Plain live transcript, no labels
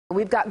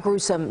We've got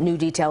gruesome new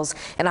details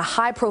in a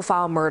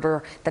high-profile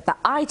murder that the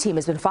I-Team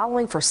has been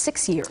following for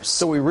 6 years.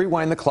 So we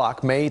rewind the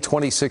clock. May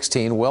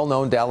 2016,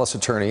 well-known Dallas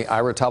attorney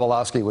Ira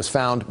Tobolowsky was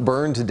found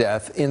burned to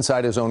death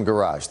inside his own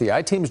garage. The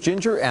I-Team's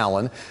Ginger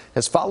Allen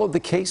has followed the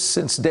case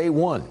since day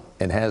one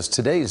and has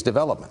today's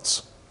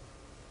developments.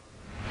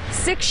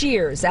 6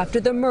 years after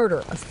the murder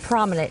of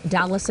prominent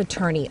Dallas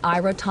attorney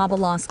Ira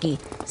Tobolowsky,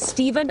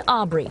 Stephen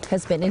Aubrey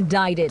has been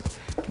indicted.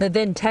 The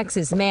then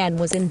Texas man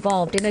was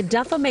involved in a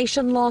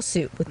defamation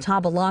lawsuit with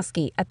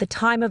Tobolowsky at the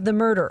time of the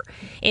murder.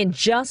 In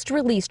just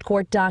released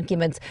court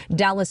documents,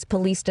 Dallas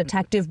police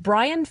detective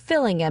Brian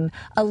Fillingham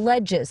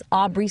alleges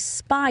Aubrey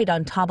spied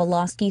on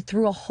Tobolowsky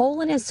through a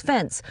hole in his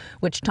fence,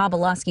 which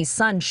Tobolowsky's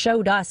son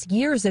showed us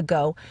years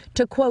ago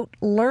to, quote,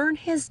 learn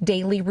his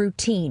daily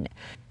routine.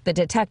 The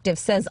detective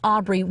says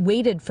Aubrey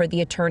waited for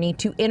the attorney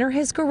to enter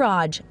his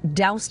garage,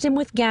 doused him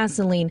with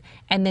gasoline,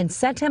 and then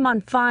set him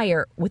on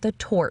fire with a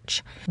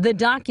torch. The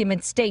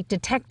documents state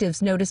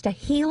detectives noticed a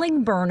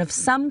healing burn of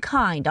some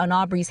kind on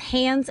Aubrey's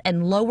hands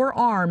and lower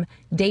arm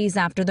days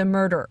after the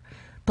murder.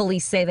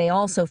 Police say they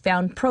also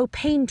found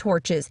propane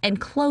torches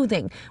and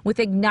clothing with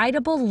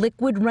ignitable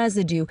liquid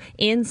residue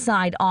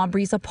inside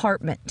Aubrey's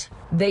apartment.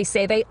 They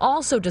say they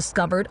also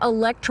discovered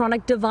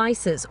electronic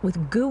devices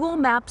with Google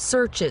Maps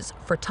searches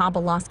for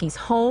Tobolowsky's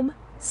home,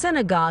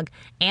 synagogue,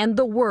 and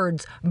the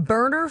words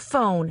burner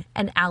phone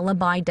and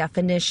alibi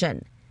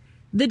definition.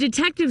 The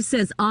detective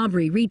says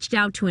Aubrey reached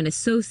out to an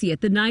associate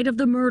the night of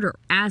the murder,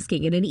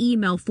 asking in an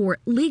email for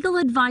legal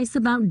advice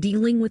about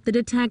dealing with the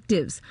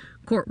detectives.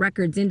 Court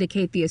records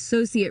indicate the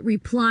associate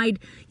replied,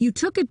 "You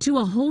took it to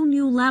a whole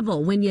new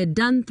level when you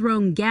done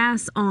thrown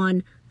gas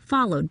on,"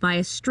 followed by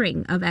a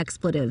string of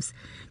expletives.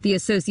 The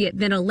associate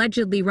then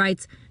allegedly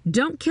writes,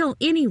 "Don't kill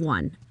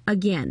anyone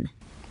again."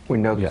 We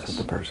know this is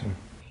the person.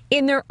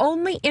 In their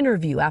only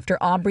interview after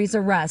Aubrey's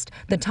arrest,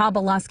 the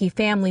Tobolowsky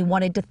family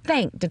wanted to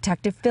thank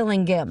Detective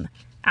Fillingham.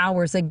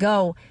 Hours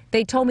ago,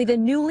 they told me the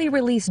newly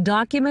released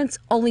documents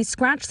only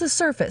scratch the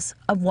surface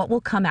of what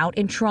will come out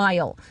in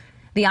trial.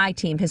 The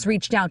I-Team has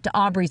reached out to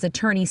Aubrey's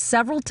attorney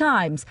several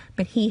times,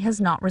 but he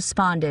has not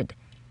responded.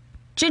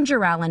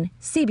 Ginger Allen,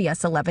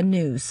 CBS 11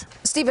 News.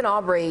 Stephen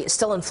Aubrey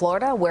still in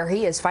Florida, where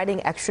he is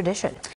fighting extradition.